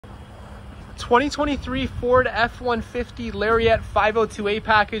2023 Ford F-150 Lariat 502A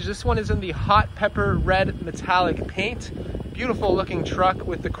package. This one is in the hot pepper red metallic paint. Beautiful looking truck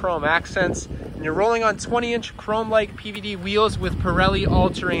with the chrome accents. And you're rolling on 20-inch chrome-like PVD wheels with Pirelli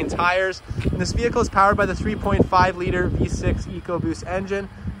all-terrain tires. And this vehicle is powered by the 3.5-liter V6 EcoBoost engine,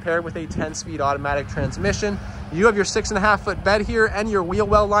 paired with a 10-speed automatic transmission. You have your 6.5-foot bed here and your wheel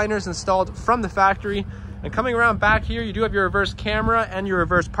well liners installed from the factory. And coming around back here, you do have your reverse camera and your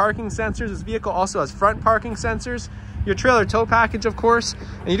reverse parking sensors. This vehicle also has front parking sensors, your trailer tow package, of course,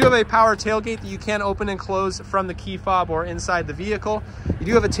 and you do have a power tailgate that you can open and close from the key fob or inside the vehicle. You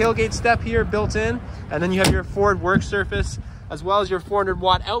do have a tailgate step here built in, and then you have your Ford work surface, as well as your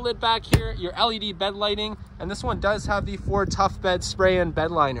 400-watt outlet back here, your LED bed lighting, and this one does have the Ford ToughBed spray-in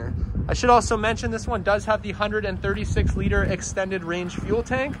bed liner. I should also mention this one does have the 136-liter extended range fuel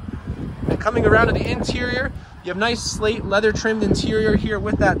tank. And coming around to the interior, you have nice slate leather trimmed interior here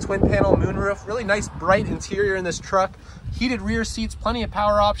with that twin panel moonroof. Really nice bright interior in this truck. Heated rear seats, plenty of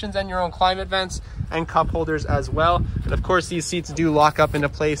power options and your own climate vents and cup holders as well. And of course, these seats do lock up into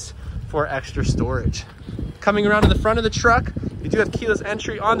place for extra storage. Coming around to the front of the truck, you do have keyless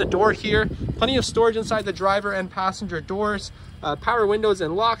entry on the door here. Plenty of storage inside the driver and passenger doors. Power windows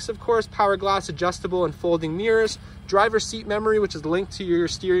and locks, of course, power glass adjustable and folding mirrors, driver seat memory, which is linked to your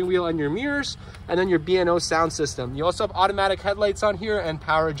steering wheel and your mirrors, and then your B&O sound system. You also have automatic headlights on here and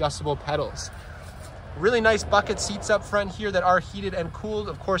power adjustable pedals. Really nice bucket seats up front here that are heated and cooled.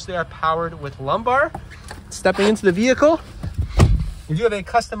 Of course, they are powered with lumbar. Stepping into the vehicle, you do have a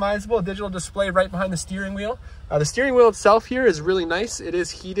customizable digital display right behind the steering wheel. The steering wheel itself here is really nice. It is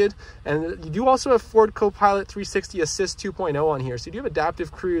heated, and you do also have Ford Copilot 360 Assist 2.0 on here. So you do have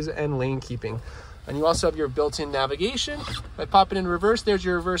adaptive cruise and lane keeping. And you also have your built-in navigation. If I pop it in reverse, there's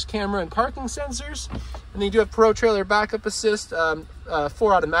your reverse camera and parking sensors. And then you do have Pro Trailer Backup Assist 4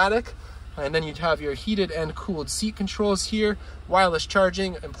 automatic. And then you have your heated and cooled seat controls here, wireless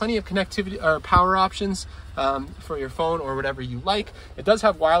charging, and plenty of connectivity or power options for your phone or whatever you like. It does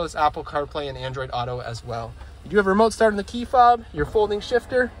have wireless Apple CarPlay and Android Auto as well. You do have a remote start in the key fob, your folding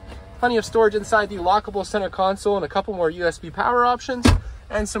shifter, plenty of storage inside the lockable center console, and a couple more USB power options,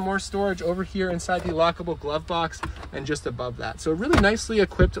 and some more storage over here inside the lockable glove box and just above that. So a really nicely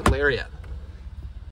equipped Lariat.